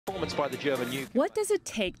performance by the German youth. What does it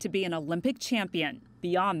take to be an Olympic champion?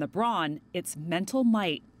 Beyond the brawn, it's mental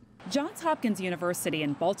might. Johns Hopkins University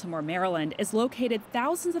in Baltimore, Maryland is located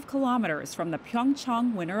thousands of kilometers from the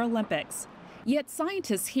Pyeongchang Winter Olympics. Yet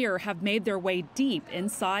scientists here have made their way deep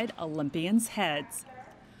inside Olympians' heads.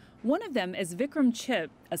 One of them is Vikram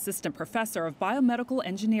Chip, assistant professor of biomedical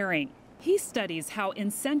engineering. He studies how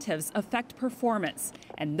incentives affect performance,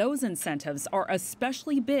 and those incentives are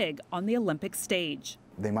especially big on the Olympic stage.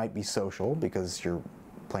 They might be social because you're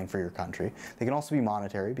playing for your country. They can also be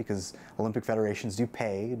monetary because Olympic federations do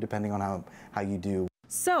pay depending on how you do.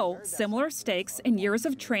 So, similar stakes and years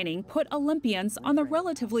of training put Olympians on the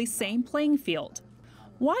relatively same playing field.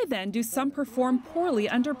 Why then do some perform poorly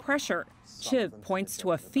under pressure? Chiv points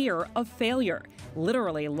to a fear of failure,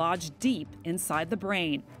 literally lodged deep inside the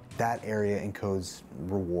brain. That area encodes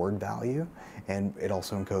reward value, and it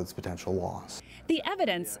also encodes potential loss. The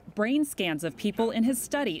evidence, brain scans of people in his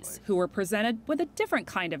studies who were presented with a different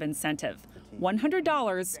kind of incentive,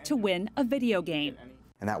 $100 to win a video game.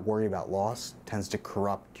 And that worry about loss tends to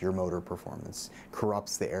corrupt your motor performance,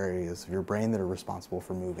 corrupts the areas of your brain that are responsible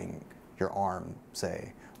for moving your arm,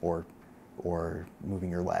 say, or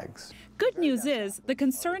moving your legs. Good news is the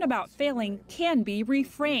concern about failing can be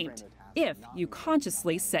reframed if you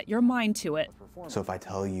consciously set your mind to it. So if I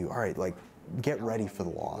tell you, all right, like, get ready for the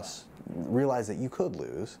loss, realize that you could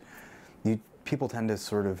lose, people tend to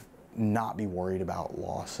sort of not be worried about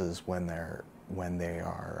losses when they're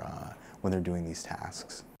doing these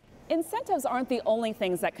tasks. Incentives aren't the only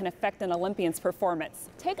things that can affect an Olympian's performance.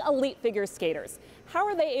 Take elite figure skaters. How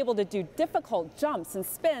are they able to do difficult jumps and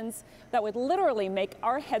spins that would literally make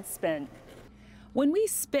our heads spin? When we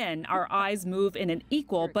spin, our eyes move in an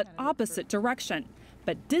equal but opposite direction.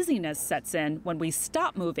 But dizziness sets in when we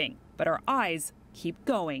stop moving, but our eyes keep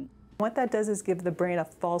going. What that does is give the brain a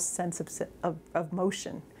false sense of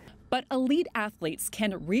motion. But elite athletes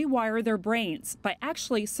can rewire their brains by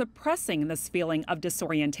actually suppressing this feeling of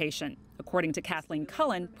disorientation, according to Kathleen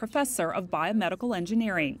Cullen, professor of biomedical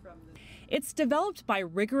engineering. It's developed by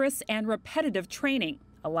rigorous and repetitive training,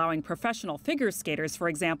 allowing professional figure skaters, for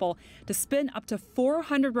example, to spin up to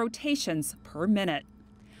 400 rotations per minute.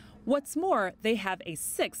 What's more, they have a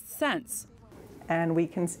sixth sense. And we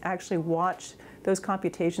can actually watch those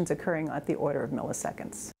computations occurring at the order of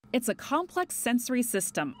milliseconds. It's a complex sensory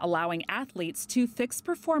system allowing athletes to fix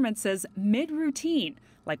performances mid-routine,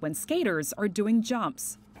 like when skaters are doing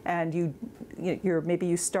jumps. And maybe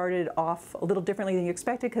you started off a little differently than you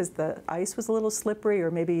expected because the ice was a little slippery,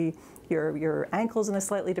 or maybe your ankle's in a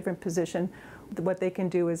slightly different position. What they can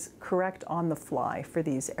do is correct on the fly for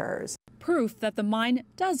these errors. Proof that the mind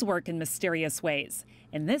does work in mysterious ways,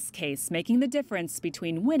 in this case making the difference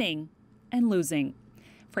between winning and losing.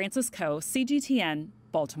 Frances Kuo, CGTN,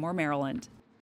 Baltimore, Maryland.